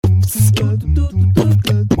Good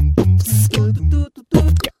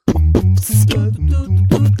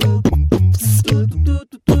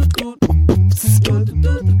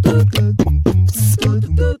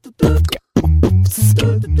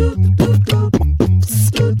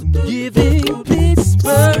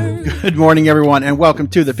morning, everyone, and welcome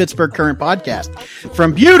to the Pittsburgh Current Podcast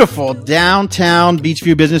from beautiful downtown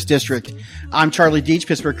Beechview Business District. I'm Charlie Deach,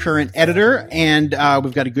 Pittsburgh Current editor, and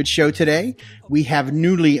we've got a good show today. We have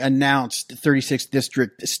newly announced 36th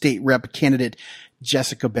District State Rep candidate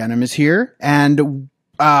Jessica Benham is here, and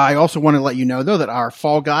I also want to let you know, though, that our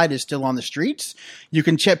fall guide is still on the streets. You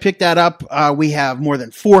can pick that up. We have more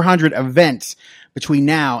than 400 events between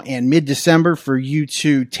now and mid-December for you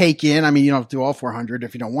to take in. I mean, you don't have to do all 400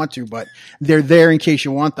 if you don't want to, but they're there in case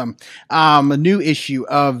you want them. A new issue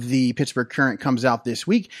of the Pittsburgh Current comes out this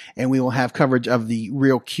week, and we will have coverage of the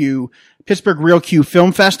Pittsburgh Real Q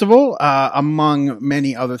Film Festival, among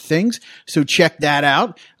many other things. So check that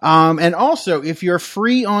out. And also, if you're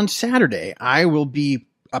free on Saturday, I will be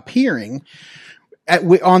appearing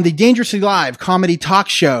on the Dangerously Live comedy talk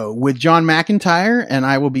show with John McIntyre, and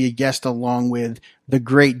I will be a guest along with the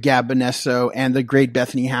great Gab Bonesso and the great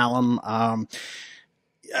Bethany Hallam.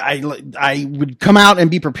 I would come out and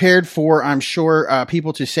be prepared for, I'm sure,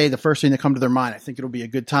 people to say the first thing that come to their mind. I think it'll be a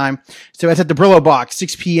good time. So it's at the Brillo Box,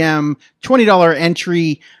 6 p.m., $20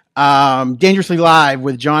 entry, Dangerously Live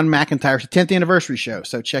with John McIntyre, 10th anniversary show.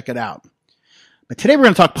 So check it out. But today we're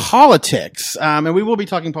going to talk politics, and we will be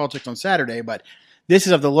talking politics on Saturday, but this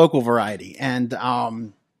is of the local variety. And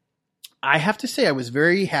I have to say I was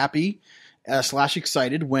very happy /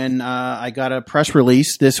 excited when I got a press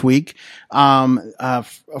release this week from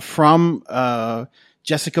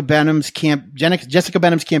Jessica Benham's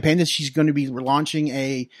campaign that she's going to be launching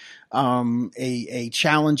a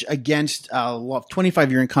challenge against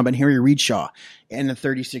 25-year incumbent Harry Redshaw in the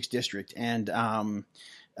 36th district. And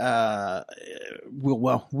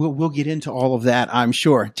we'll get into all of that, I'm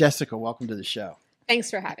sure. Jessica, welcome to the show. Thanks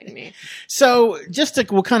for having me. So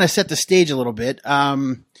we'll kind of set the stage a little bit.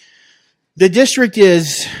 The district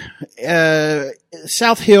is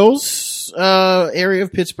South Hills area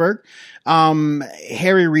of Pittsburgh.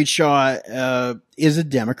 Harry Redshaw is a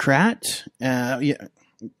Democrat.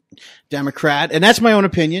 Democrat, and that's my own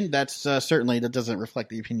opinion. That's certainly, that doesn't reflect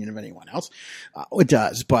the opinion of anyone else. It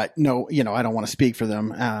does, but no, I don't want to speak for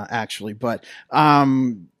them actually. But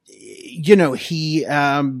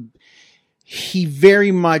he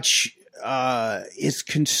very much is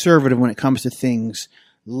conservative when it comes to things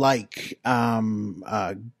like gun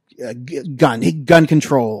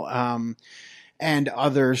control and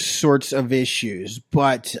other sorts of issues.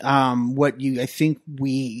 But I think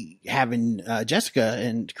we have in Jessica,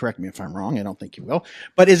 and correct me if I'm wrong, I don't think you will,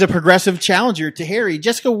 but is a progressive challenger to Harry.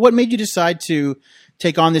 Jessica, what made you decide to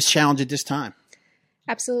take on this challenge at this time?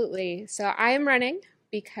 Absolutely. So I am running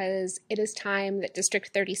because it is time that District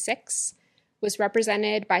 36 was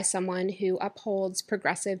represented by someone who upholds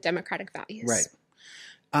progressive democratic values. Right.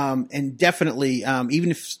 And definitely,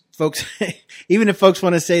 even if folks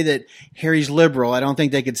want to say that Harry's liberal, I don't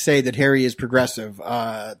think they could say that Harry is progressive,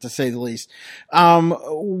 to say the least.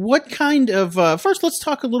 What kind of, first let's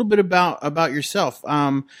talk a little bit about yourself.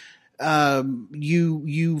 You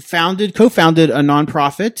co-founded a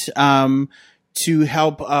nonprofit, to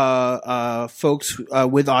help, folks,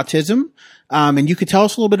 with autism. And you could tell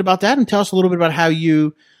us a little bit about that, and tell us a little bit about how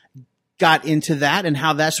you got into that and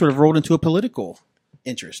how that sort of rolled into a political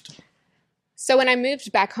interest. So when I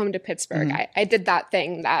moved back home to Pittsburgh, I did that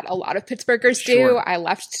thing that a lot of Pittsburghers do. Sure. I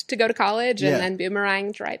left to go to college and then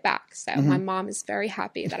boomeranged right back. So my mom is very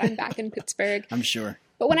happy that I'm back in Pittsburgh. I'm sure.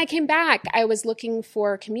 But when I came back, I was looking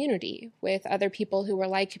for community with other people who were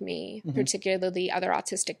like me, particularly other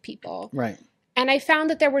autistic people. Right. And I found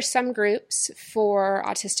that there were some groups for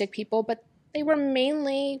autistic people, but they were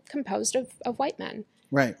mainly composed of white men.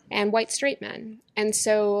 Right. And white straight men. And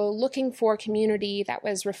so looking for community that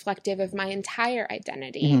was reflective of my entire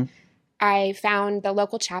identity, I found the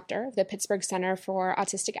local chapter of the Pittsburgh Center for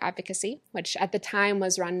Autistic Advocacy, which at the time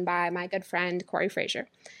was run by my good friend, Corey Frazier.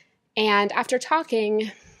 And after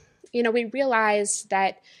talking, we realized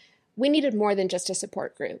that we needed more than just a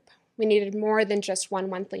support group. We needed more than just one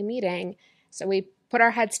monthly meeting. So we put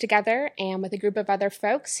our heads together, and with a group of other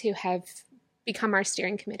folks who have become our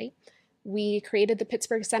steering committee, we created the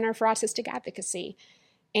Pittsburgh Center for Autistic Advocacy.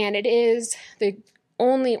 And it is the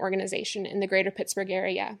only organization in the greater Pittsburgh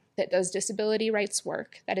area that does disability rights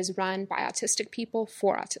work that is run by autistic people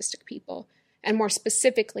for autistic people, and more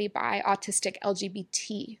specifically by autistic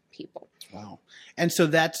LGBT people. Wow. And so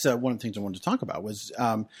that's one of the things I wanted to talk about was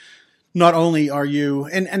not only are you,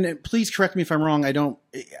 and please correct me if I'm wrong,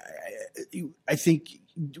 I think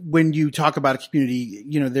when you talk about a community,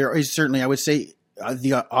 there is certainly, I would say,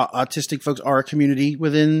 the autistic folks are a community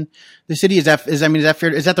within the city. Is that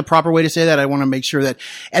fair? Is that the proper way to say that? I want to make sure that,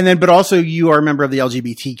 but also you are a member of the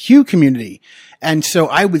LGBTQ community. And so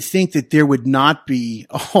I would think that there would not be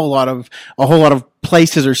a whole lot of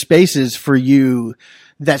places or spaces for you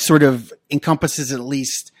that sort of encompasses at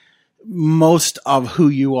least most of who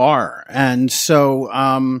you are. And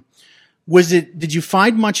so, did you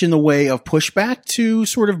find much in the way of pushback to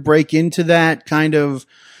sort of break into that kind of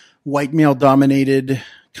white male dominated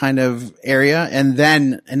kind of area? And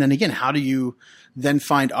then again, how do you then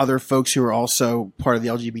find other folks who are also part of the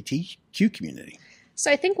LGBTQ community?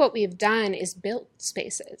 So I think what we've done is built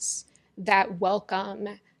spaces that welcome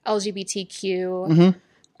LGBTQ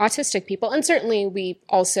autistic people. And certainly we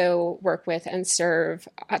also work with and serve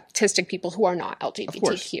autistic people who are not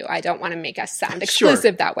LGBTQ. I don't want to make us sound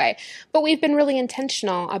exclusive that way. But we've been really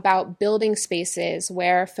intentional about building spaces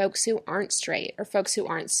where folks who aren't straight or folks who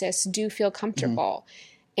aren't cis do feel comfortable.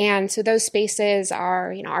 And so those spaces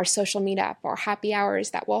are, our social meetup or happy hours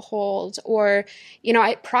that we'll hold, or,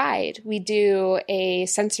 at Pride, we do a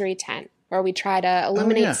sensory tent where we try to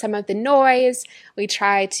eliminate some of the noise. We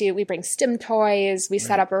bring STEM toys. We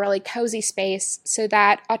set up a really cozy space so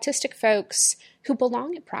that autistic folks who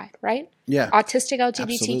belong at Pride, right? Yeah. Autistic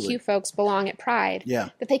LGBTQ folks belong at Pride.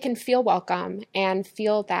 Yeah. That they can feel welcome and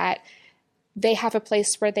feel that they have a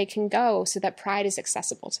place where they can go so that Pride is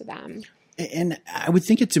accessible to them. And I would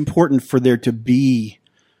think it's important for there to be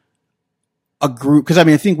a group, because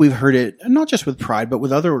I think we've heard it not just with Pride, but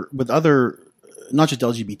with other not just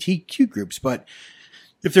LGBTQ groups, but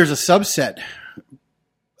if there's a subset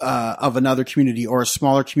of another community or a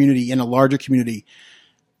smaller community in a larger community,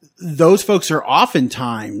 those folks are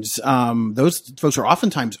oftentimes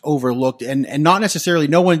overlooked and not necessarily,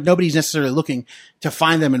 nobody's necessarily looking to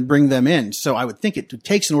find them and bring them in. So I would think it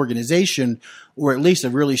takes an organization or at least a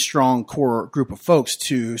really strong core group of folks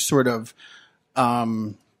to sort of,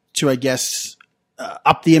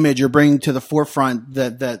 up the image or bring to the forefront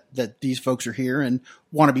that these folks are here and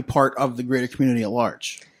want to be part of the greater community at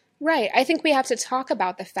large. Right. I think we have to talk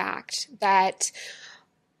about the fact that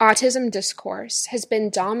autism discourse has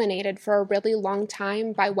been dominated for a really long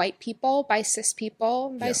time by white people, by cis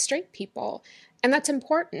people, by straight people. And that's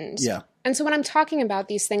important. Yeah. And so when I'm talking about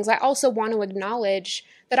these things, I also want to acknowledge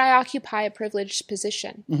that I occupy a privileged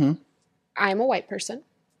position. Mm-hmm. I'm a white person.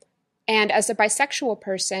 And as a bisexual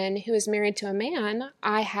person who is married to a man,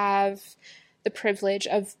 I have the privilege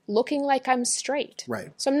of looking like I'm straight. Right.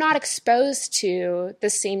 So I'm not exposed to the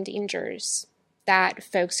same dangers that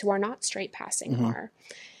folks who are not straight passing are.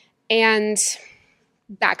 And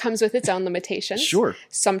that comes with its own limitations. Sure.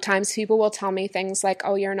 Sometimes people will tell me things like,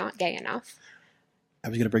 oh, you're not gay enough. I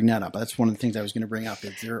was going to bring that up. That's one of the things I was going to bring up.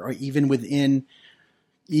 That there are even within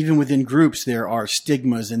groups, there are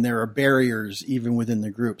stigmas and there are barriers even within the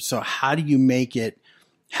group. So how do you make it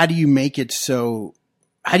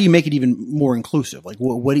even more inclusive? Like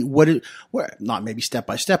what not maybe step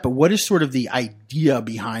by step, but what is sort of the idea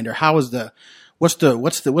behind, or how is what's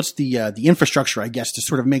the infrastructure, I guess, to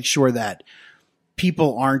sort of make sure that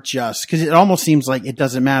people aren't just, because it almost seems like it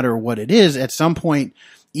doesn't matter what it is at some point.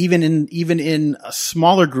 Even in a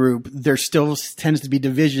smaller group, there still tends to be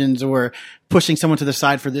divisions or pushing someone to the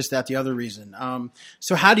side for this, that, the other reason.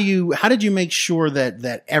 So how did you make sure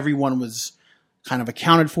that everyone was kind of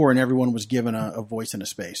accounted for and everyone was given a voice and a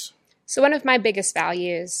space? So one of my biggest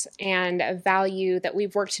values, and a value that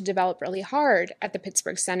we've worked to develop really hard at the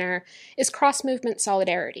Pittsburgh Center, is cross-movement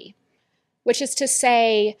solidarity, which is to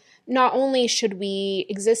say, not only should we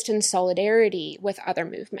exist in solidarity with other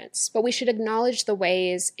movements, but we should acknowledge the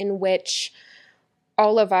ways in which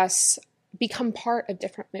all of us become part of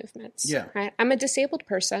different movements. Yeah. Right? I'm a disabled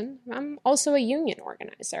person. I'm also a union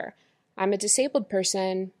organizer. I'm a disabled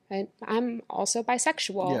person, and I'm also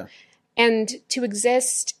bisexual. Yeah. And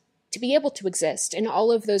to be able to exist in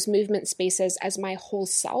all of those movement spaces as my whole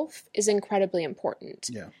self is incredibly important.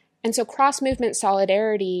 Yeah. And so cross-movement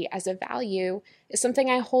solidarity as a value is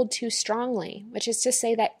something I hold to strongly, which is to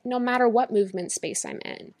say that no matter what movement space I'm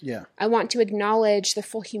in, I want to acknowledge the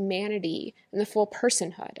full humanity and the full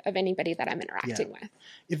personhood of anybody that I'm interacting with.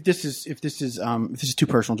 If this is too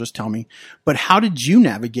personal, just tell me. But how did you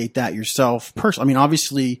navigate that yourself personally? I mean,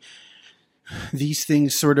 obviously, these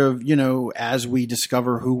things sort of, as we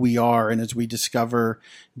discover who we are and as we discover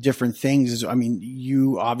different things, I mean,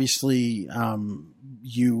 you obviously,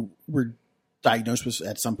 you were diagnosed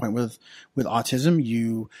at some point with autism.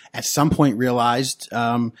 You at some point realized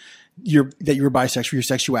that you were bisexual, your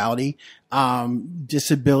sexuality,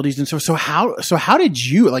 disabilities, and so how did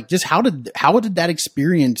you how did that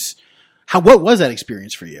experience? What was that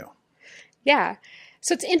experience for you? Yeah.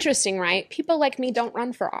 So it's interesting, right? People like me don't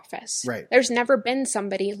run for office. Right. There's never been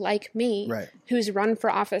somebody like me Right. who's run for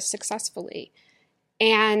office successfully.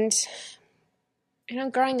 And,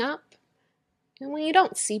 growing up, when you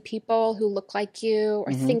don't see people who look like you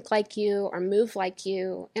or think like you or move like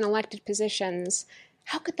you in elected positions,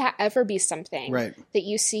 how could that ever be something that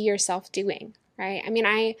you see yourself doing, right? I mean,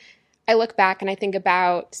 I look back and I think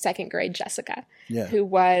about second grade Jessica, who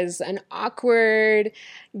was an awkward,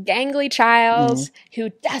 gangly child who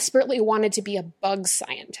desperately wanted to be a bug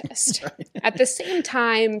scientist at the same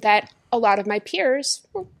time that a lot of my peers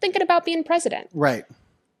were thinking about being president. Right.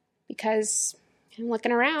 Because I'm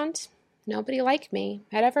looking around, nobody like me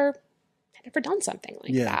had ever done something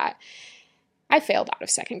like that. I failed out of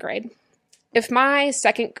second grade. If my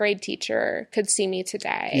second grade teacher could see me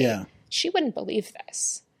today, she wouldn't believe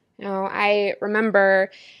this. I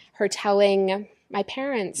remember her telling my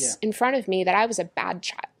parents in front of me that I was a bad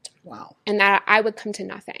child. Wow. And that I would come to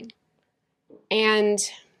nothing. And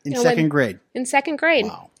in second grade. In second grade.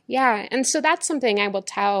 Wow. Yeah. And so that's something I will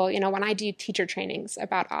tell, when I do teacher trainings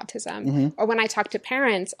about autism or when I talk to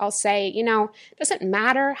parents, I'll say, it doesn't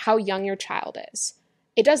matter how young your child is.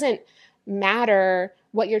 It doesn't matter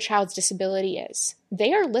what your child's disability is.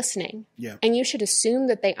 They are listening. Yeah. And you should assume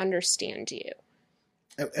that they understand you.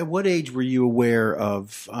 At what age were you aware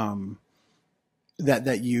of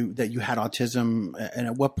that you had autism, and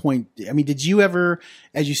at what point? I mean, did you ever,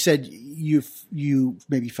 as you said, you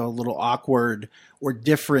maybe felt a little awkward or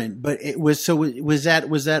different? But was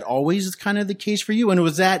that always kind of the case for you? And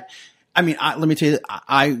was that? I mean, let me tell you,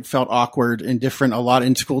 I felt awkward and different a lot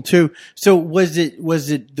in school too. So was it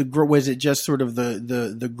just sort of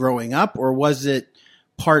the growing up, or was it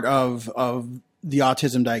part of the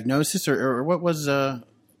autism diagnosis, or what was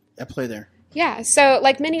at play there? Yeah. So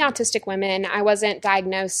like many autistic women, I wasn't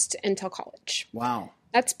diagnosed until college. Wow.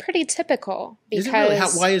 That's pretty typical. Because, is it really?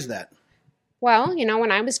 Why is that? Well,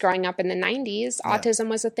 when I was growing up in the 90s, autism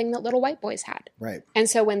was a thing that little white boys had. Right. And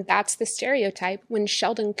so when that's the stereotype, when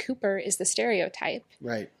Sheldon Cooper is the stereotype,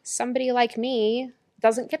 somebody like me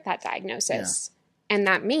doesn't get that diagnosis. Yeah. And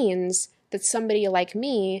that means that somebody like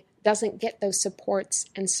me doesn't get those supports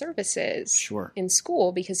and services in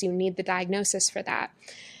school because you need the diagnosis for that.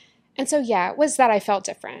 And so, it was that I felt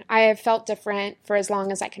different. I have felt different for as long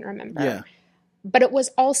as I can remember. Yeah. But it was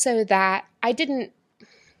also that I didn't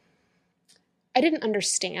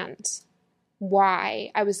understand why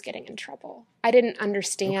I was getting in trouble. I didn't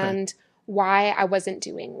understand why I wasn't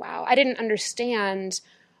doing well. I didn't understand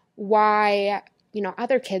why,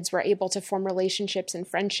 other kids were able to form relationships and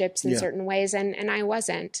friendships in certain ways, and I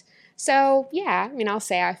wasn't. So, I'll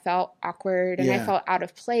say I felt awkward and I felt out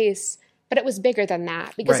of place, but it was bigger than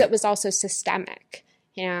that because it was also systemic.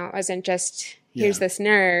 It wasn't just, here's this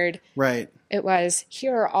nerd. Right. It was,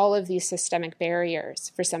 here are all of these systemic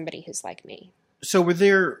barriers for somebody who's like me. So were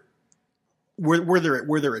there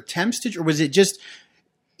attempts to, or was it just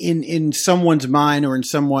in someone's mind or in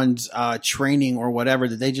someone's training or whatever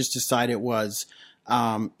that they just decide it was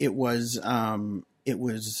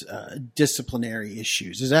disciplinary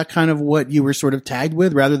issues? Is that kind of what you were sort of tagged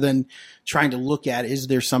with, rather than trying to look at, is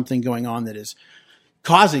there something going on that is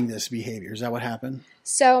causing this behavior? Is that what happened?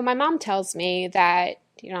 So my mom tells me that,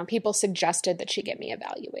 people suggested that she get me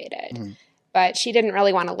evaluated, but she didn't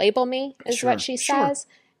really want to label me, is what she says.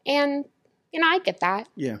 And, I get that.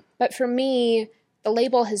 Yeah. But for me, the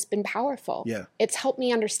label has been powerful. Yeah. It's helped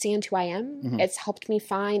me understand who I am. It's helped me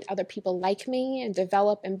find other people like me and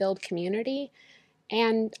develop and build community.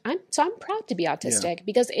 And I'm proud to be autistic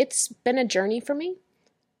because it's been a journey for me.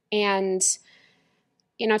 And,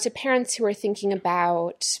 to parents who are thinking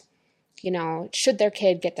about, should their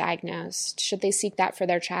kid get diagnosed? Should they seek that for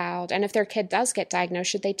their child? And if their kid does get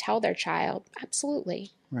diagnosed, should they tell their child?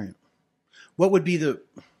 Absolutely. Right. What would be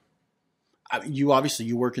you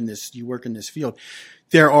work in this field.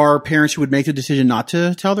 There are parents who would make the decision not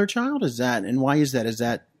to tell their child. And why is that? Is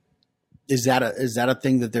that a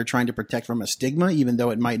thing that they're trying to protect from a stigma, even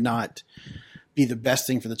though it might not be the best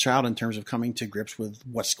thing for the child in terms of coming to grips with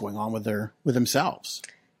what's going on with themselves?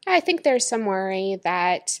 I think there's some worry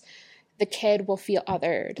that the kid will feel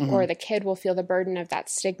othered or the kid will feel the burden of that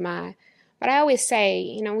stigma. But I always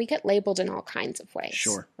say, we get labeled in all kinds of ways.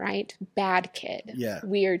 Sure. Right? Bad kid,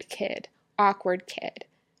 weird kid, awkward kid.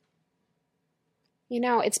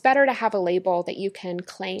 It's better to have a label that you can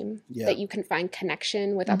claim, that you can find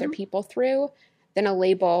connection with other people through, than a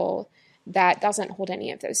label that doesn't hold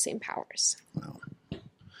any of those same powers. Wow.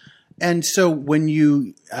 And so when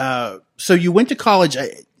you went to college,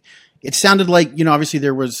 it sounded like, obviously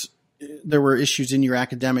there were issues in your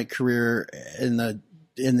academic career in the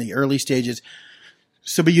in the early stages.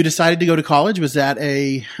 So, but you decided to go to college. Was that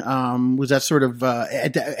sort of,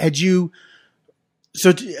 had you,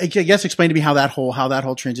 so I guess explain to me how that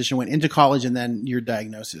whole transition went into college and then your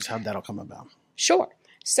diagnosis, how that all come about. Sure.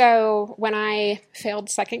 So when I failed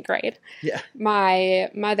second grade, my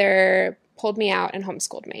mother pulled me out and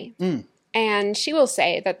homeschooled me. And she will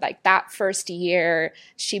say that like that first year,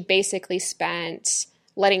 she basically spent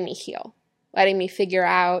letting me heal, letting me figure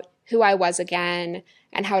out who I was again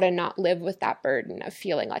and how to not live with that burden of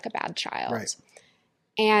feeling like a bad child. Right.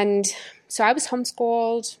 And so I was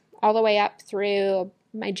homeschooled all the way up through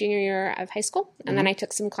my junior year of high school. And then I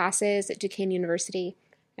took some classes at Duquesne University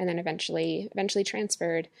and then eventually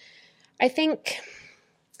transferred. I think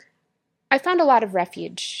I found a lot of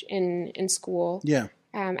refuge in school. Yeah.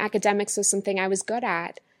 Academics was something I was good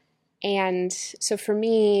at. And so for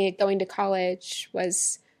me, going to college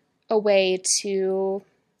was a way to,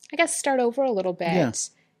 I guess, start over a little bit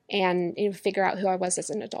and figure out who I was as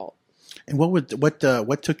an adult. And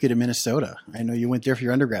what took you to Minnesota? I know you went there for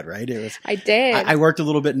your undergrad, right? I did. I worked a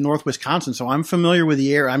little bit in North Wisconsin, so I'm familiar with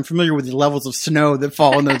the air. I'm familiar with the levels of snow that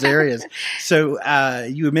fall in those areas. So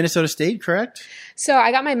you at Minnesota State, correct? So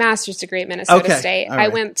I got my master's degree at Minnesota State. All right. I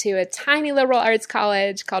went to a tiny liberal arts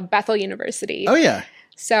college called Bethel University. Oh, yeah.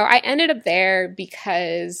 So I ended up there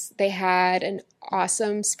because they had an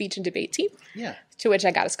awesome speech and debate team. Yeah. To which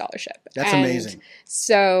I got a scholarship. That's amazing.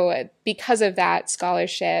 So because of that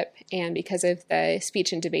scholarship and because of the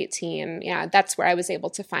speech and debate team, that's where I was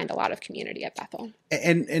able to find a lot of community at Bethel.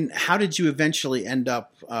 And how did you eventually end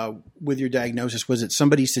up with your diagnosis? Was it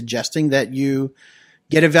somebody suggesting that you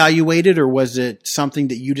get evaluated, or was it something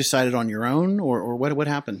that you decided on your own, or what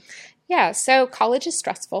happened? Yeah, so college is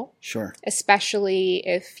stressful. Sure. Especially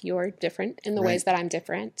if you're different in the ways that I'm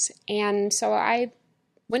different. And so I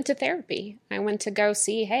went to therapy. I went to go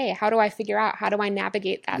see, hey, how do I figure out, how do I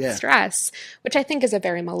navigate that stress? Which I think is a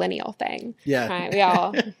very millennial thing.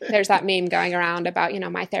 Yeah. There's that meme going around about,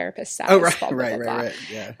 my therapist says. Right.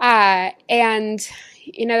 Yeah. And,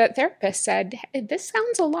 that therapist said, hey, this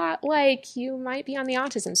sounds a lot like you might be on the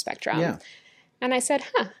autism spectrum. Yeah. And I said,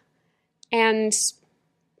 And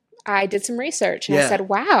I did some research and I said,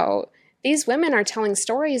 wow, these women are telling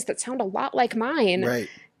stories that sound a lot like mine. Right.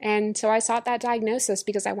 And so I sought that diagnosis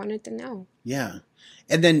because I wanted to know. Yeah.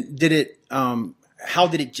 And then did it, how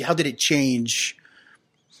did it change?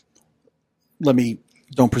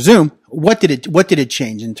 Don't presume. What did it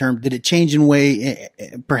change in terms, did it change in way,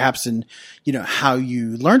 perhaps in, how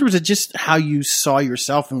you learned, or was it just how you saw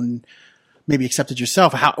yourself and maybe accepted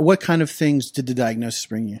yourself? What kind of things did the diagnosis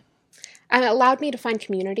bring you? It allowed me to find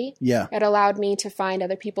community. Yeah. It allowed me to find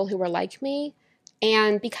other people who were like me.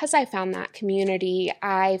 And because I found that community,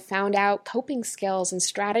 I found out coping skills and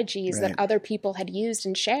strategies that other people had used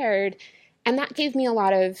and shared. And that gave me a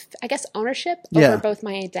lot of, I guess, ownership over both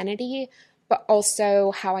my identity, but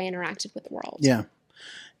also how I interacted with the world. Yeah.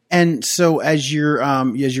 And so as you're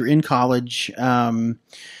in college, do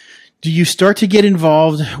you start to get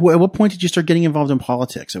involved? At what point did you start getting involved in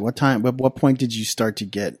politics? At what point did you start to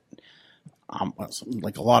get,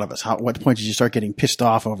 like a lot of us, what point did you start getting pissed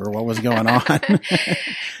off over what was going on?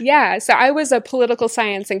 Yeah. So I was a political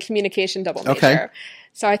science and communication double major. Okay.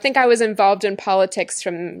 So I think I was involved in politics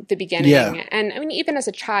from the beginning. Yeah. And I mean, even as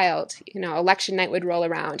a child, election night would roll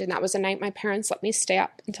around, and that was a night my parents let me stay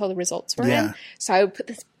up until the results were in. So I would put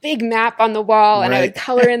this big map on the wall and I would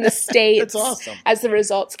color in the states awesome. As the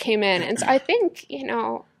results came in. And so I think,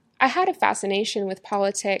 I had a fascination with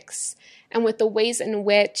politics and with the ways in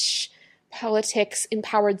which politics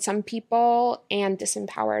empowered some people and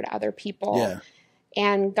disempowered other people. Yeah.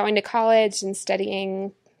 And going to college and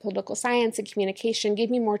studying political science and communication gave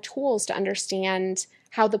me more tools to understand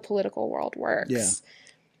how the political world works. Yeah.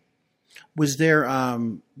 Was there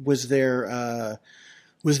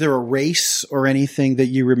a race or anything that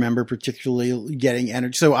you remember particularly getting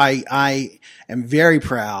energy? So I am very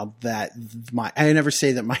proud that I never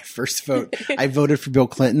say that my first vote, I voted for Bill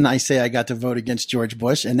Clinton. I say I got to vote against George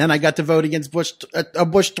Bush, and then I got to vote against Bush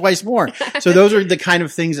twice more. So those are the kind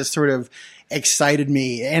of things that sort of excited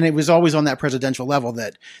me. And it was always on that presidential level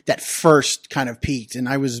that first kind of peaked. And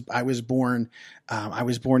I was born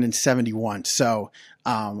in 71. So,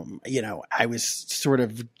 I was starting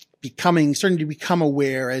to become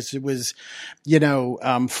aware as it was,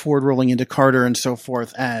 Ford rolling into Carter and so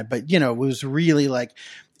forth. But it was really like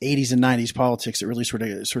 80s and 90s politics that really sort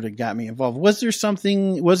of got me involved. Was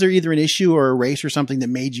there either an issue or a race or something that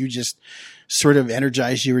made you just sort of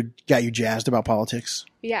energized you or got you jazzed about politics?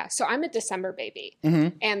 Yeah. So I'm a December baby.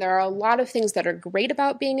 Mm-hmm. And there are a lot of things that are great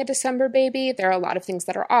about being a December baby. There are a lot of things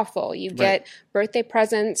that are awful. You get birthday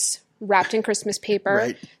presents wrapped in Christmas paper.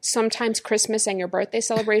 Right. Sometimes Christmas and your birthday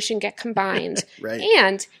celebration get combined. Right.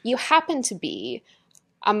 And you happen to be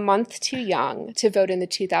a month too young to vote in the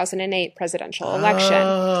 2008 presidential election.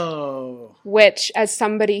 Oh. Which, as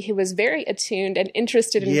somebody who was very attuned and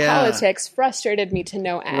interested in politics, frustrated me to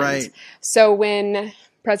no end. Right. So when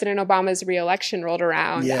President Obama's reelection rolled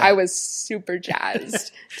around, I was super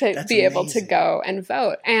jazzed to be able to go and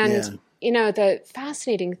vote. And, you know, the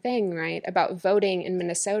fascinating thing, right, about voting in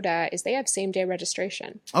Minnesota is they have same-day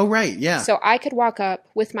registration. Oh, right, yeah. So I could walk up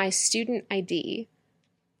with my student ID,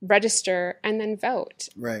 register, and then vote.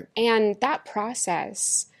 Right. And that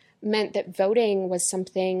process meant that voting was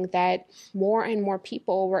something that more and more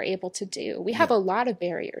people were able to do. We have a lot of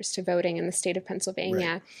barriers to voting in the state of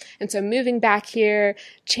Pennsylvania. Right. And so moving back here,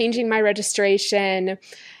 changing my registration,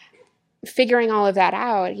 figuring all of that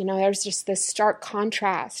out, you know, there's just this stark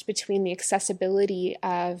contrast between the accessibility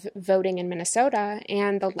of voting in Minnesota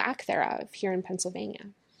and the lack thereof here in Pennsylvania.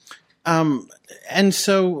 And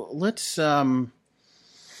so let's kind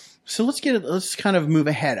of move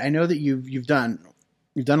ahead. I know that you've done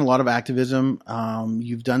a lot of activism.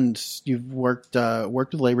 You've worked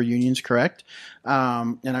with labor unions, correct?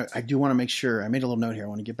 And I do want to make sure I made a little note here. I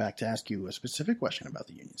want to get back to ask you a specific question about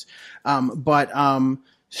the unions.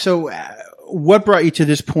 So what brought you to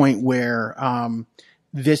this point where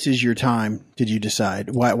this is your time? Did you decide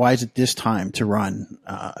why is it this time to run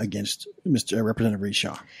against Representative Reed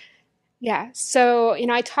Shaw? Yeah. So, you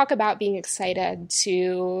know, I talk about being excited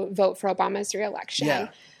to vote for Obama's reelection. Yeah.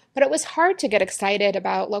 But it was hard to get excited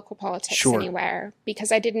about local politics anywhere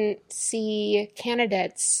because I didn't see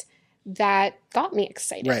candidates that got me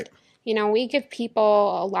excited. Right. You know, we give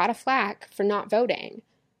people a lot of flack for not voting,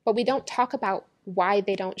 but we don't talk about why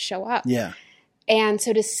they don't show up. Yeah. And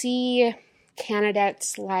so to see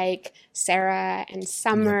candidates like Sarah and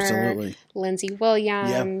Summer, Lindsey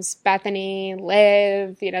Williams, Bethany,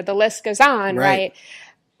 Liv, you know, the list goes on, right?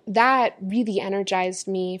 That really energized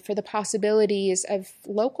me for the possibilities of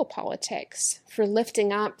local politics, for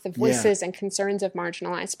lifting up the voices and concerns of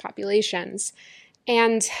marginalized populations.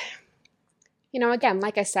 And, you know, again,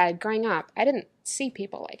 like I said, growing up, I didn't see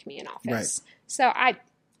people like me in office. Right. So I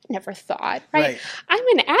never thought, right? I'm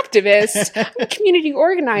an activist. I'm a community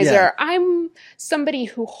organizer. Yeah. I'm somebody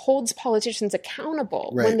who holds politicians accountable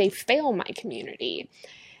when they fail my community.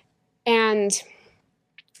 And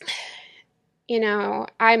you know,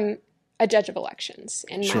 I'm a judge of elections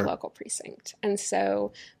in my local precinct. And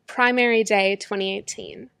so primary day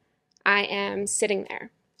 2018, I am sitting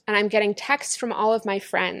there and I'm getting texts from all of my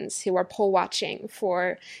friends who are poll watching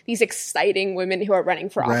for these exciting women who are running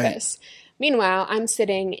for office. Meanwhile, I'm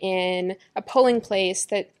sitting in a polling place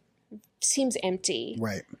that seems empty.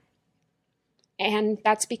 Right. And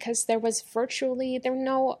that's because there were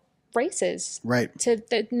no races,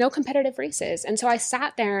 no competitive races. And so I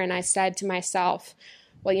sat there and I said to myself,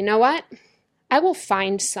 well, you know what? I will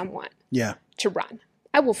find someone to run.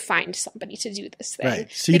 I will find somebody to do this thing.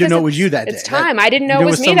 Right. So you didn't know it was you that day. It's time. I didn't know it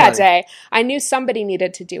was me that day. I knew somebody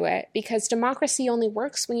needed to do it because democracy only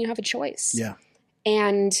works when you have a choice. Yeah.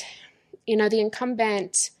 And, you know, the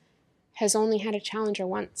incumbent has only had a challenger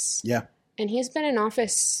once. Yeah. And he's been in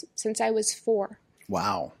office since I was 4.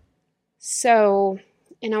 Wow. So,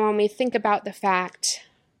 you know, when we think about the fact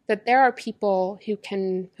that there are people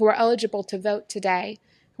who are eligible to vote today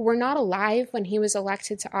who were not alive when he was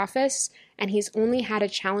elected to office, and he's only had a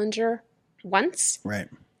challenger once. Right.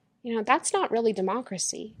 You know, that's not really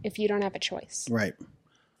democracy if you don't have a choice. Right.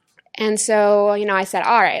 And so, you know, I said,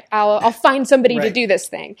 all right, I'll find somebody to do this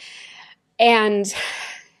thing. And,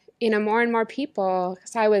 you know, more and more people,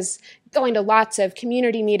 because I was going to lots of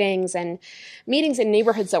community meetings and meetings in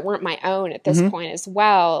neighborhoods that weren't my own at this point as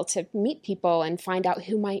well, to meet people and find out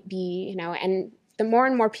who might be, you know, and the more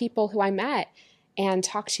and more people who I met and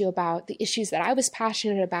talked to about the issues that I was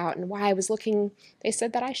passionate about and why I was looking, they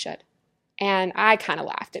said that I should. And I kind of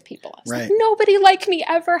laughed at people. I was like, nobody like me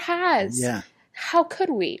ever has. Yeah. How could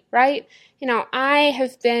we, right? You know, I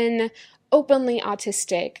have been openly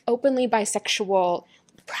autistic, openly bisexual,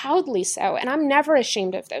 proudly so, and I'm never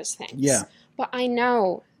ashamed of those things. Yeah. But I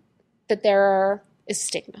know that there is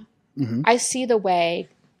stigma. I see the way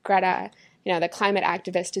Greta, you know, the climate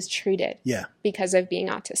activist, is treated because of being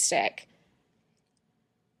autistic.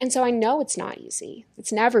 And so I know it's not easy.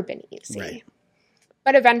 It's never been easy. Right.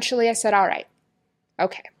 But eventually I said, all right,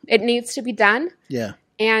 okay, it needs to be done. Yeah.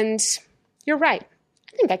 And you're right.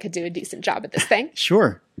 I think I could do a decent job at this thing.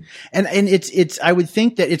 Sure. And it's, I would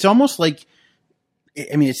think that it's almost like,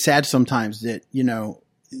 I mean, it's sad sometimes that, you know,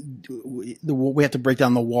 we have to break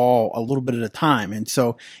down the wall a little bit at a time. And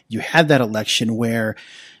so you had that election where,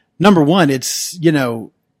 number one, it's, you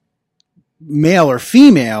know, male or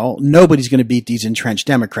female, nobody's going to beat these entrenched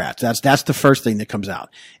Democrats. That's the first thing that comes out.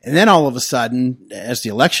 And then all of a sudden, as the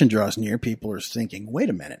election draws near, people are thinking, wait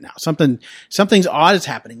a minute now, something's odd is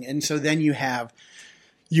happening. And so then you have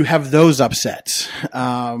those upsets.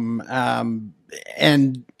 And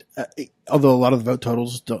although a lot of the vote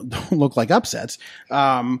totals don't look like upsets.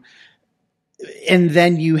 And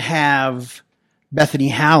then you have Bethany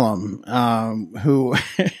Hallam, who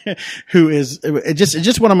is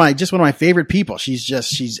just one of my favorite people.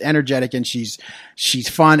 She's energetic and she's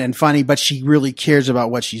fun and funny, but she really cares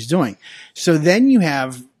about what she's doing. So then you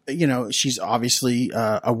have, she's obviously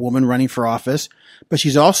a woman running for office, but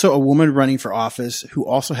she's also a woman running for office who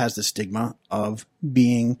also has the stigma of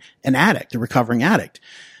being an addict, a recovering addict.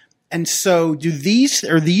 And so are these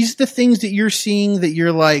the things that you're seeing that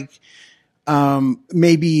you're like,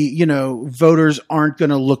 maybe, voters aren't going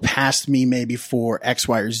to look past me maybe for X,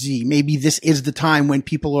 Y, or Z. Maybe this is the time when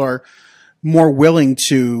people are more willing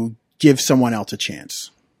to give someone else a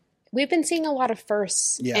chance. We've been seeing a lot of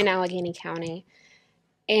firsts in Allegheny County.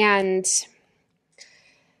 And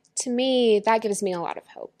to me, that gives me a lot of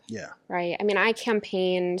hope. Yeah. Right. I mean, I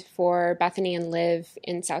campaigned for Bethany and live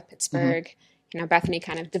in South Pittsburgh. Mm-hmm. Bethany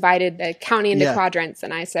kind of divided the county into quadrants.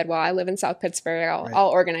 And I said, well, I live in South Pittsburgh. I'll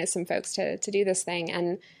organize some folks to do this thing.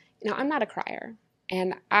 And, I'm not a crier.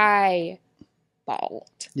 And I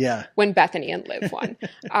bawled when Bethany and Liv won.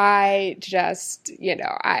 I just,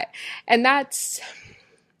 and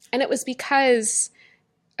it was because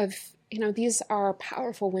of, these are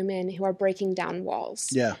powerful women who are breaking down walls.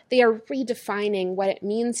 Yeah. They are redefining what it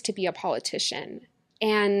means to be a politician.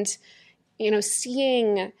 And,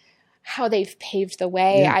 seeing how they've paved the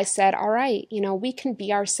way, I said, all right, we can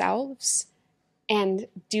be ourselves and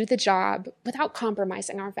do the job without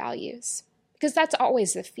compromising our values. Because that's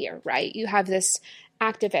always the fear, right? You have this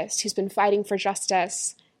activist who's been fighting for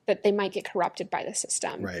justice that they might get corrupted by the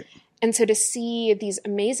system. Right. And so to see these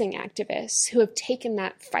amazing activists who have taken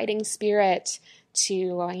that fighting spirit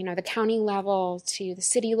to, the county level, to the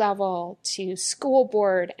city level, to school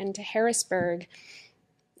board, and to Harrisburg,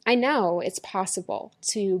 I know it's possible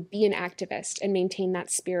to be an activist and maintain that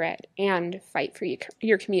spirit and fight for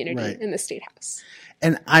your community in the State House.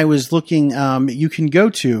 And I was looking, you can go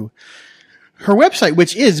to her website,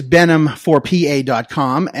 which is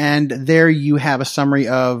benham4pa.com, and there you have a summary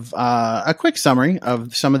of a quick summary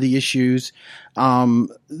of some of the issues major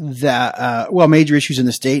issues in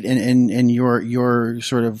the state, and your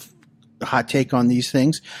sort of hot take on these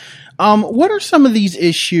things. What are some of these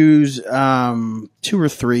issues, 2 or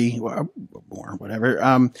 3 or more,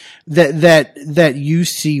 whatever, that you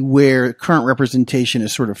see where current representation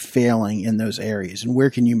is sort of failing in those areas, and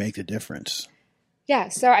where can you make the difference? Yeah,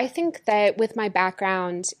 so I think that with my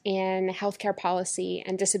background in healthcare policy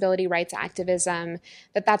and disability rights activism,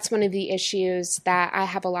 that's one of the issues that I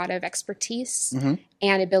have a lot of expertise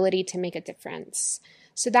and ability to make a difference.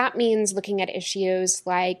 So that means looking at issues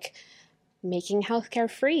like making healthcare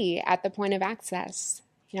free at the point of access.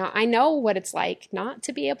 I know what it's like not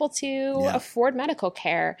to be able to afford medical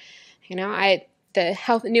care.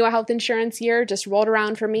 The new health insurance year just rolled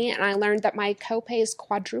around for me, and I learned that my copay is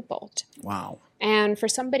quadrupled. Wow. And for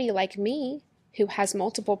somebody like me who has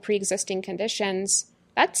multiple pre-existing conditions,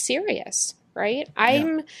 that's serious, right?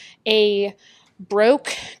 I'm a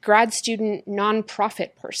broke grad student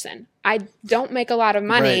nonprofit person. I don't make a lot of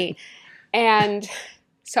money. Right. And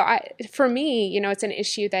so for me, it's an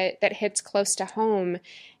issue that hits close to home,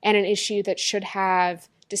 and an issue that should have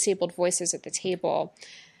disabled voices at the table.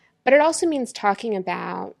 But it also means talking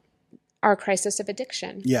about our crisis of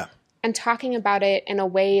addiction. Yeah. And talking about it in a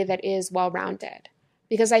way that is well-rounded.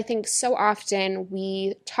 Because I think so often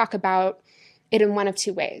we talk about it in one of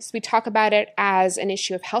 2 ways. We talk about it as an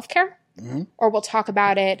issue of healthcare, or we'll talk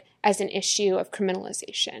about it as an issue of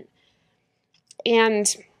criminalization. And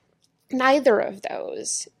neither of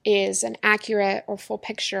those is an accurate or full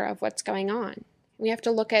picture of what's going on. We have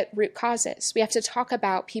to look at root causes. We have to talk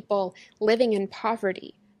about people living in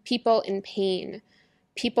poverty, people in pain,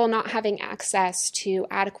 people not having access to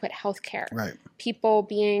adequate health care, people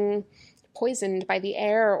being poisoned by the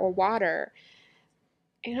air or water.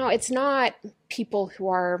 It's not people who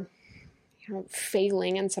are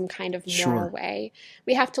failing in some kind of moral way.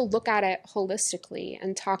 We have to look at it holistically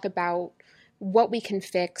and talk about what we can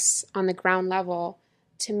fix on the ground level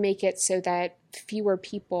to make it so that fewer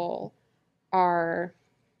people are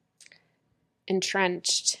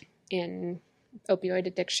entrenched in opioid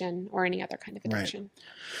addiction or any other kind of addiction. Right.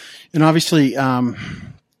 And obviously,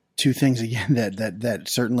 2 things again that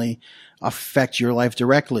certainly affect your life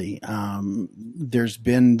directly. There's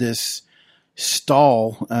been this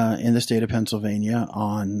stall in the state of Pennsylvania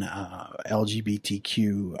on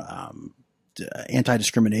LGBTQ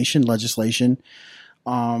anti-discrimination legislation.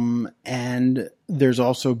 And there's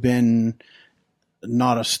also been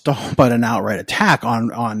not a stall, but an outright attack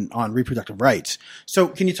on reproductive rights. So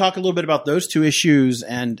can you talk a little bit about those two issues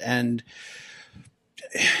and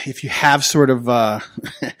if you have sort of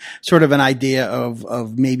an idea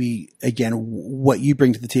of maybe again what you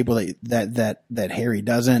bring to the table that Harry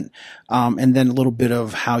doesn't, and then a little bit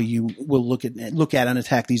of how you will look at and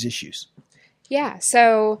attack these issues. Yeah.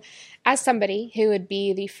 So as somebody who would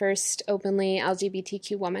be the first openly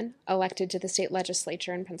LGBTQ woman elected to the state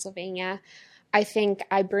legislature in Pennsylvania, I think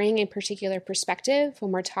I bring a particular perspective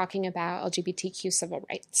when we're talking about LGBTQ civil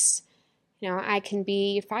rights. I can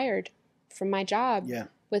be fired from my job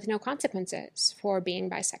with no consequences for being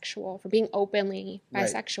bisexual, for being openly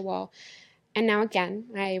bisexual. Right. And now again,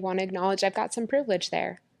 I want to acknowledge I've got some privilege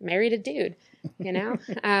there. Married a dude, but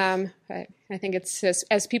I think it's just,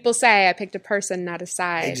 as people say, I picked a person, not a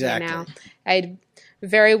side. Exactly. I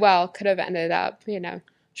very well could have ended up,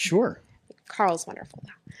 Sure. Carl's wonderful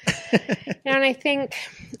though. And I think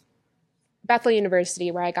Bethel University,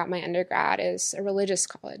 where I got my undergrad, is a religious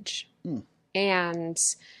college. And,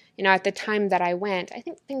 at the time that I went, I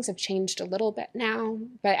think things have changed a little bit now,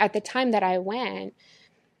 but at the time that I went,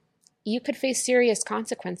 you could face serious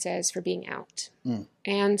consequences for being out.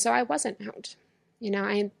 And so I wasn't out.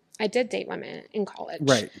 I did date women in college.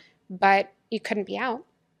 Right. But you couldn't be out.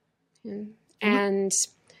 And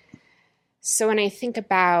so when I think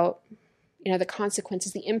about, the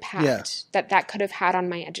consequences, the impact that could have had on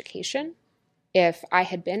my education if I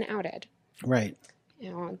had been outed. Right.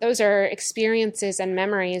 Those are experiences and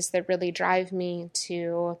memories that really drive me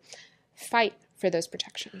to fight for those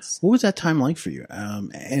protections. What was that time like for you?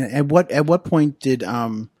 And at what point did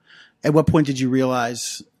you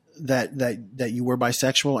realize that you were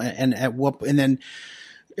bisexual, and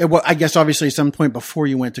I guess obviously at some point before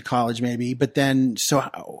you went to college maybe, but then, so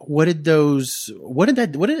what did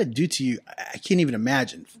it do to you? I can't even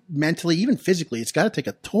imagine, mentally, even physically. It's got to take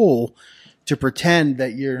a toll to pretend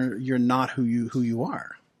that you're not who you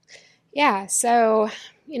are. Yeah. So,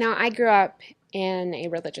 I grew up in a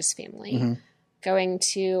religious family, going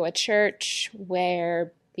to a church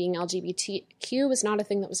where being LGBTQ was not a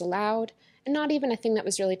thing that was allowed and not even a thing that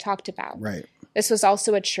was really talked about. Right. This was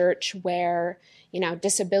also a church where,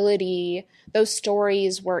 disability, those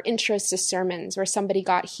stories were intros to sermons where somebody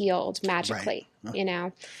got healed magically, Yeah.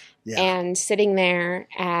 And sitting there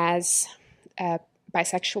as a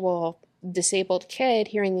bisexual, disabled kid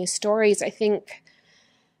hearing these stories, I think,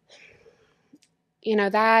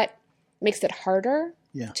 that makes it harder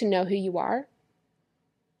to know who you are.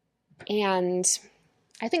 And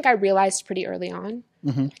I think I realized pretty early on,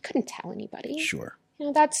 I couldn't tell anybody. Sure.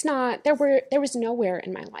 There was nowhere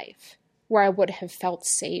in my life where I would have felt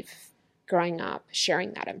safe growing up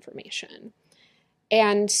sharing that information.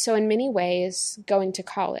 And so in many ways, going to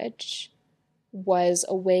college was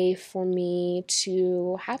a way for me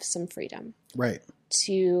to have some freedom. Right.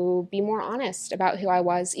 To be more honest about who I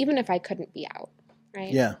was, even if I couldn't be out.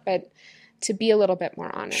 Right. Yeah. But to be a little bit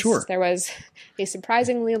more honest. Sure. There was a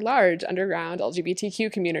surprisingly large underground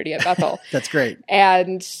LGBTQ community at Bethel. That's great.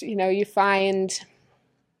 And, you find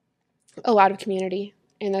a lot of community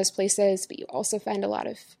in those places, but you also find a lot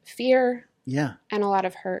of fear. Yeah. And a lot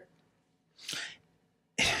of hurt.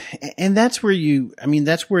 And that's where you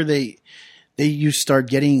start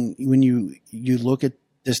getting, when you look at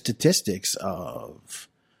the statistics of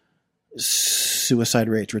suicide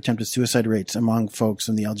rates or attempted suicide rates among folks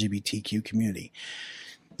in the LGBTQ community.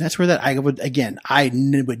 That's where I would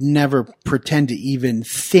never pretend to even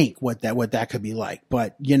think what that could be like.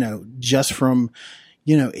 But, just from,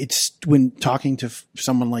 it's when talking to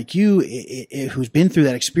someone like you, who's been through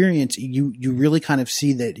that experience, you really kind of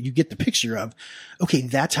see that, you get the picture of, okay,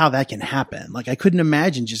 that's how that can happen. Like I couldn't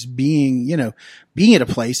imagine just being at a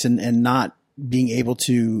place and not being able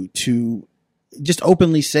to just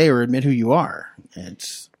openly say or admit who you are.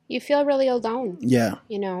 You feel really alone. Yeah.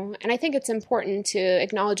 And I think it's important to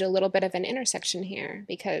acknowledge a little bit of an intersection here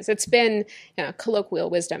because it's been colloquial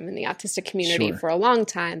wisdom in the autistic community for a long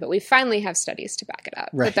time, but we finally have studies to back it up.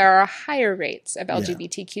 Right. But there are higher rates of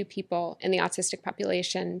LGBTQ people in the autistic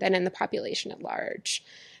population than in the population at large.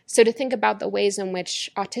 So to think about the ways in which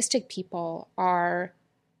autistic people are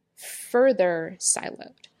further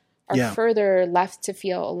siloed, are further left to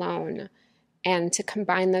feel alone, and to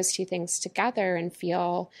combine those two things together and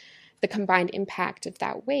feel the combined impact of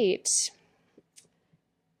that weight,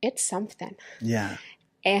 it's something. Yeah.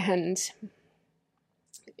 And,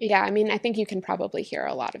 Yeah, I mean, I think you can probably hear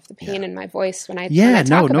a lot of the pain in my voice when I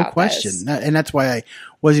no talk question. this. And that's why I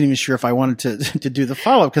wasn't even sure if I wanted to do the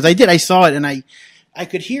follow up, because I saw it and I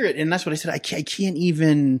could hear it, and that's what I said. I can't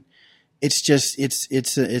even. It's just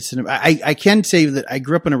I can say that I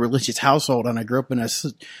grew up in a religious household, and I grew up in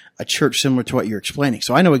a church similar to what you're explaining,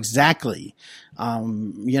 so I know exactly the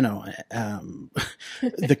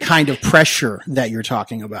kind of pressure that you're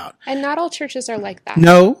talking about. And not all churches are like that.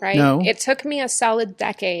 No, right? No. It took me a solid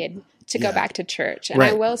decade to go back to church. And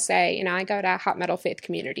I will say, I go to Hot Metal Faith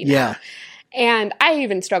Community now. Yeah. And I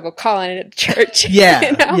even struggle calling it a church.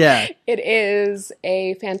 Yeah, yeah. It is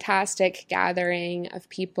a fantastic gathering of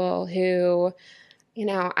people who,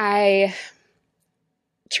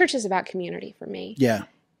 church is about community for me. Yeah.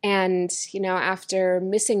 And, after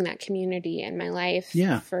missing that community in my life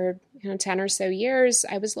for, 10 or so years,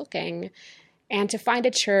 I was looking. And to find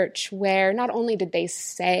a church where not only did they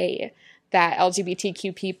say that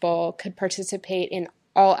LGBTQ people could participate in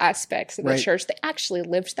all aspects of the church, they actually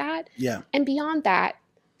lived that. Yeah. And beyond that,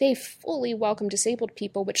 they fully welcome disabled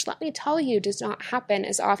people, which, let me tell you, does not happen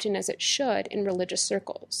as often as it should in religious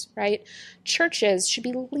circles, right? Churches should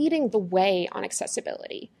be leading the way on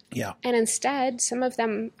accessibility. Yeah. And instead, some of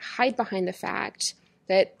them hide behind the fact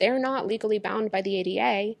that they're not legally bound by the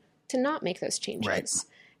ADA to not make those changes. Right.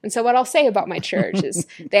 And so what I'll say about my church is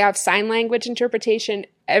they have sign language interpretation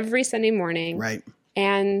every Sunday morning. Right.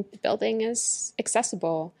 And the building is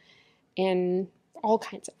accessible in all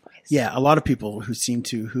kinds of ways. Yeah, a lot of people who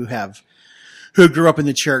grew up in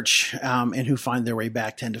the church and who find their way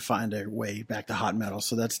back tend to find their way back to hot metal.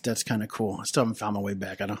 So that's kind of cool. I still haven't found my way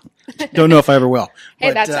back. I don't know if I ever will.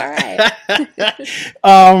 Hey, but, that's all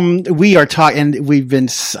right. We are talking.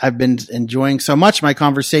 I've been enjoying so much my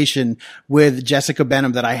conversation with Jessica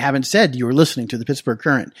Benham that I haven't said you were listening to the Pittsburgh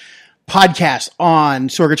Current podcast on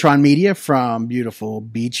Sorgatron Media from beautiful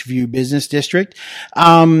Beachview Business District.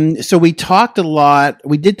 So we talked a lot.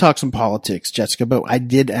 We did talk some politics, Jessica, but we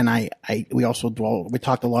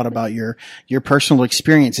talked a lot about your personal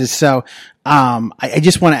experiences. So, I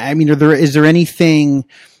just want to, is there anything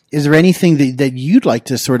that you'd like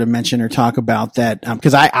to sort of mention or talk about that?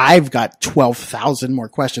 Cause I've got 12,000 more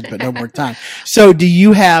questions, but no more time. So do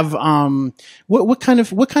you have, what kind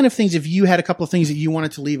of things, if you had a couple of things that you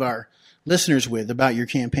wanted to leave our listeners with about your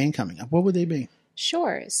campaign coming up, what would they be?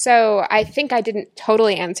 Sure. So I think I didn't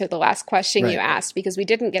totally answer the last question you asked because we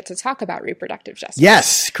didn't get to talk about reproductive justice.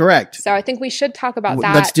 Yes, correct. So I think we should talk about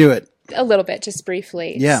that. Let's do it. A little bit, just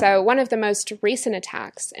briefly. Yeah. So one of the most recent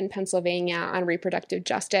attacks in Pennsylvania on reproductive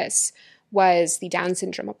justice was the Down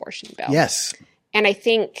syndrome abortion bill. Yes. And I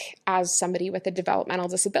think as somebody with a developmental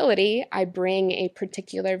disability, I bring a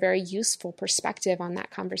particular, very useful perspective on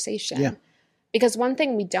that conversation. Yeah. Because one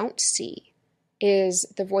thing we don't see is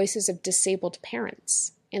the voices of disabled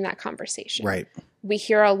parents in that conversation. Right. We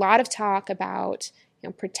hear a lot of talk about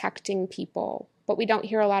protecting people, but we don't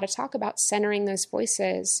hear a lot of talk about centering those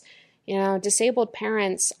voices. Disabled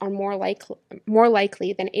parents are more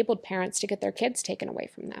likely than abled parents to get their kids taken away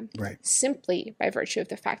from them, right, simply by virtue of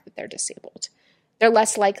the fact that they're disabled. They're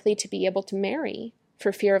less likely to be able to marry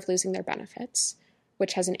for fear of losing their benefits,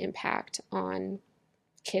 which has an impact on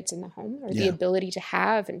kids in the home or the ability to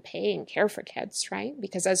have and pay and care for kids, right?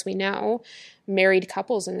 Because as we know, married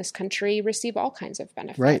couples in this country receive all kinds of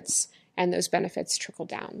benefits, and those benefits trickle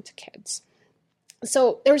down to kids.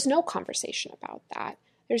 So there's no conversation about that.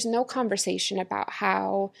 There's no conversation about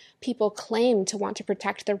how people claim to want to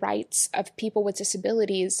protect the rights of people with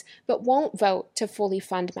disabilities, but won't vote to fully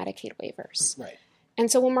fund Medicaid waivers. Right. And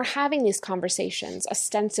so when we're having these conversations,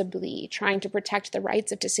 ostensibly trying to protect the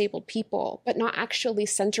rights of disabled people, but not actually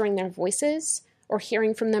centering their voices or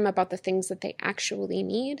hearing from them about the things that they actually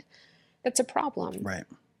need, that's a problem. Right.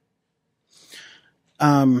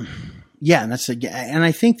 Yeah, and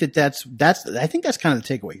I think that's kind of the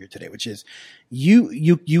takeaway here today, which is you're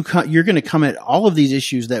going to come at all of these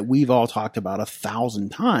issues that we've all talked about 1,000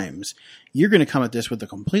 times. You're going to come at this with a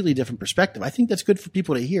completely different perspective. I think that's good for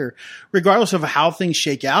people to hear, regardless of how things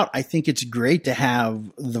shake out. I think it's great to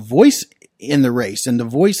have the voice in the race and the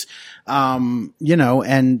voice, and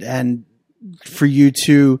for you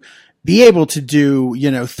to be able to do,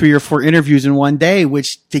 3 or 4 interviews in one day,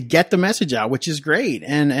 which to get the message out, which is great.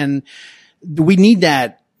 And we need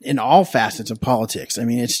that in all facets of politics. I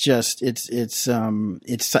mean, it's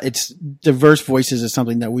diverse voices is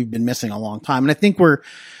something that we've been missing a long time. And I think we're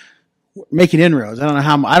making inroads.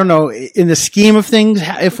 I don't know in the scheme of things,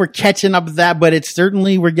 if we're catching up with that, but it's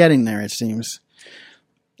certainly, we're getting there, it seems.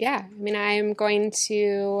 Yeah. I mean, I'm going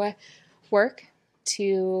to work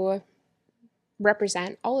to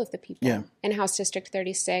represent all of the people in House District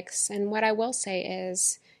 36. And what I will say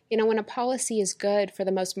is, When a policy is good for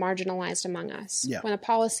the most marginalized among us, when a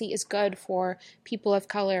policy is good for people of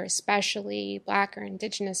color, especially Black or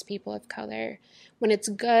Indigenous people of color, when it's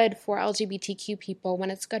good for LGBTQ people,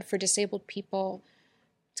 when it's good for disabled people,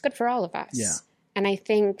 it's good for all of us. Yeah. And I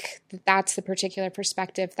think that that's the particular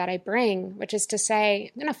perspective that I bring, which is to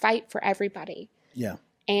say, I'm going to fight for everybody. Yeah.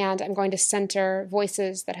 And I'm going to center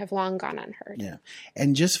voices that have long gone unheard. Yeah.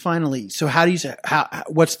 And just finally, so how do you say,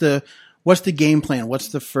 what's the game plan? What's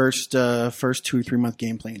the first 2 or 3 month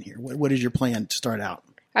game plan here? What is your plan to start out?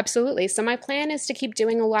 Absolutely. So my plan is to keep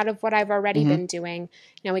doing a lot of what I've already been doing.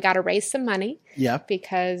 We got to raise some money. Yeah.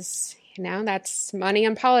 Because, that's money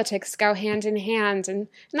and politics go hand in hand. And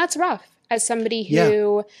that's rough. As somebody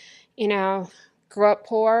who, grew up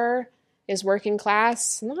poor, is working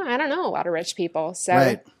class, I don't know a lot of rich people.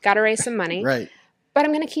 So got to raise some money. Right. But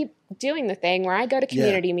I'm going to keep doing the thing where I go to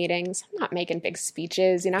community meetings. I'm not making big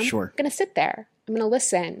speeches. I'm going to sit there. I'm going to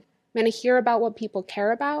listen. I'm going to hear about what people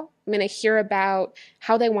care about. I'm going to hear about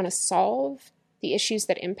how they want to solve the issues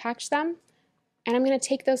that impact them. And I'm going to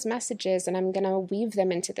take those messages and I'm going to weave them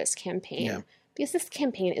into this campaign. Because this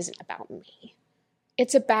campaign isn't about me.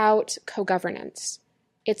 It's about co-governance.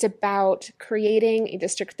 It's about creating a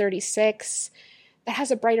District 36 that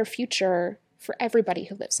has a brighter future for everybody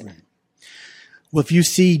who lives in it. Well, if you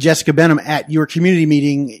see Jessica Benham at your community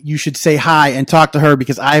meeting, you should say hi and talk to her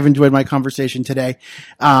because I've enjoyed my conversation today.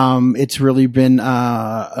 It's really been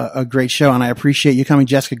a great show, and I appreciate you coming,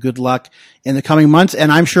 Jessica. Good luck in the coming months,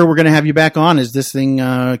 and I'm sure we're going to have you back on as this thing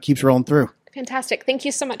keeps rolling through. Fantastic. Thank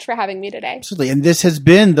you so much for having me today. Absolutely. And this has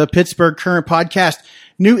been the Pittsburgh Current Podcast.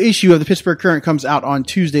 New issue of the Pittsburgh Current comes out on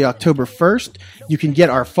Tuesday, October 1st. You can get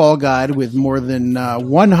our fall guide with more than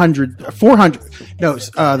 400. No,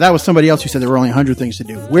 that was somebody else who said there were only 100 things to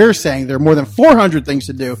do. We're saying there are more than 400 things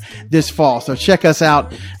to do this fall. So check us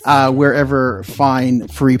out wherever fine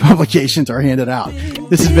free publications are handed out.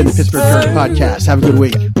 This has been the Pittsburgh Current Podcast. Have a good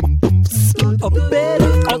week. A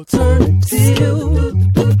better alternative.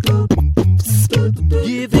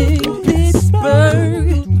 Giving Pittsburgh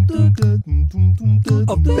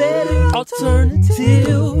a better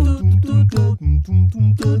alternative.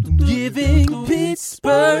 Giving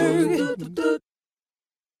Pittsburgh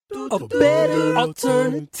a better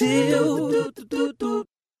alternative.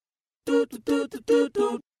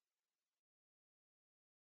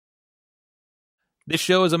 This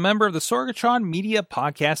show is a member of the Sorgatron Media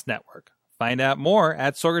Podcast Network. Find out more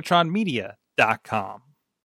at sorgatronmedia.com.